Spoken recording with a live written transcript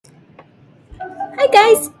Hi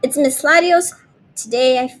guys, it's Miss Ladios.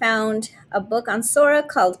 Today I found a book on Sora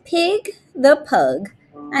called Pig the Pug,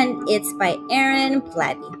 and it's by Aaron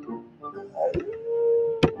Blabby.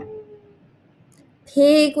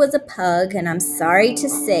 Pig was a pug, and I'm sorry to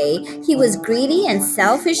say he was greedy and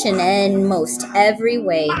selfish in most every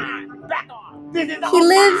way. He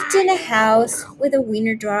lived in a house with a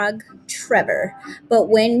wiener dog, Trevor, but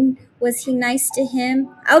when was he nice to him?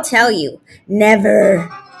 I'll tell you, never.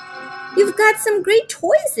 You've got some great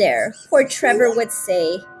toys there, poor Trevor would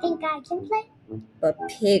say. Think I can play? But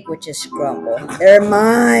Pig would just grumble. They're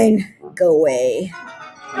mine. Go away.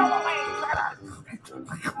 But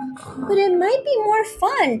it might be more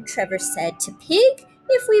fun, Trevor said to Pig,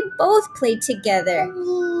 if we both played together.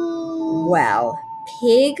 Well,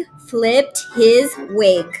 Pig flipped his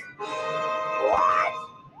wig.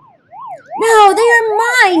 No, they are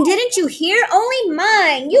mine. Didn't you hear? Only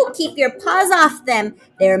mine. You keep your paws off them.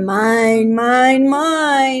 They're mine, mine,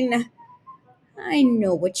 mine. I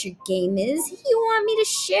know what your game is. You want me to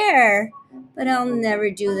share. But I'll never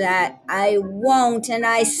do that. I won't, and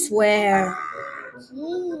I swear.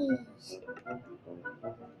 Jeez.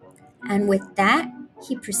 And with that,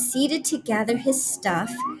 he proceeded to gather his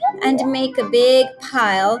stuff and make a big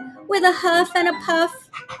pile with a huff and a puff.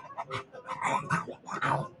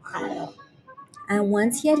 And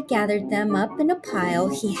once he had gathered them up in a pile,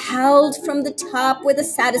 he howled from the top with a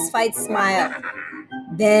satisfied smile.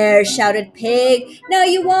 There, shouted Pig, now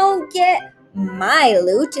you won't get my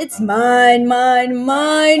loot. It's mine, mine,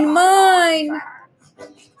 mine, mine.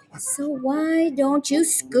 So why don't you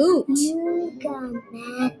scoot? You go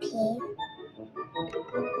mad, Pig.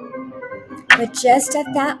 But just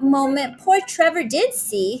at that moment, poor Trevor did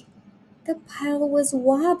see the pile was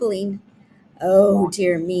wobbling. Oh,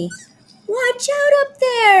 dear me. Watch out up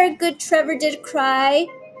there, good Trevor did cry.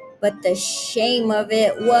 But the shame of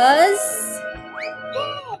it was...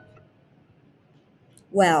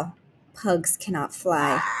 Well, pugs cannot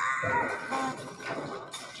fly.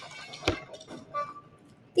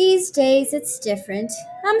 These days it's different.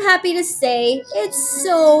 I'm happy to say it's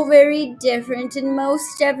so very different in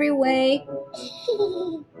most every way.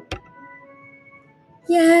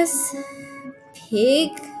 Yes,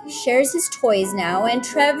 Pig shares his toys now, and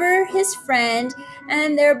Trevor his friend,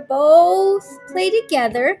 and they're both play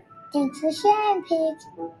together. Thanks for sharing, Pig.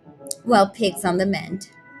 Well, Pig's on the mend.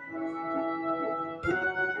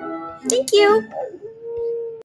 Thank you.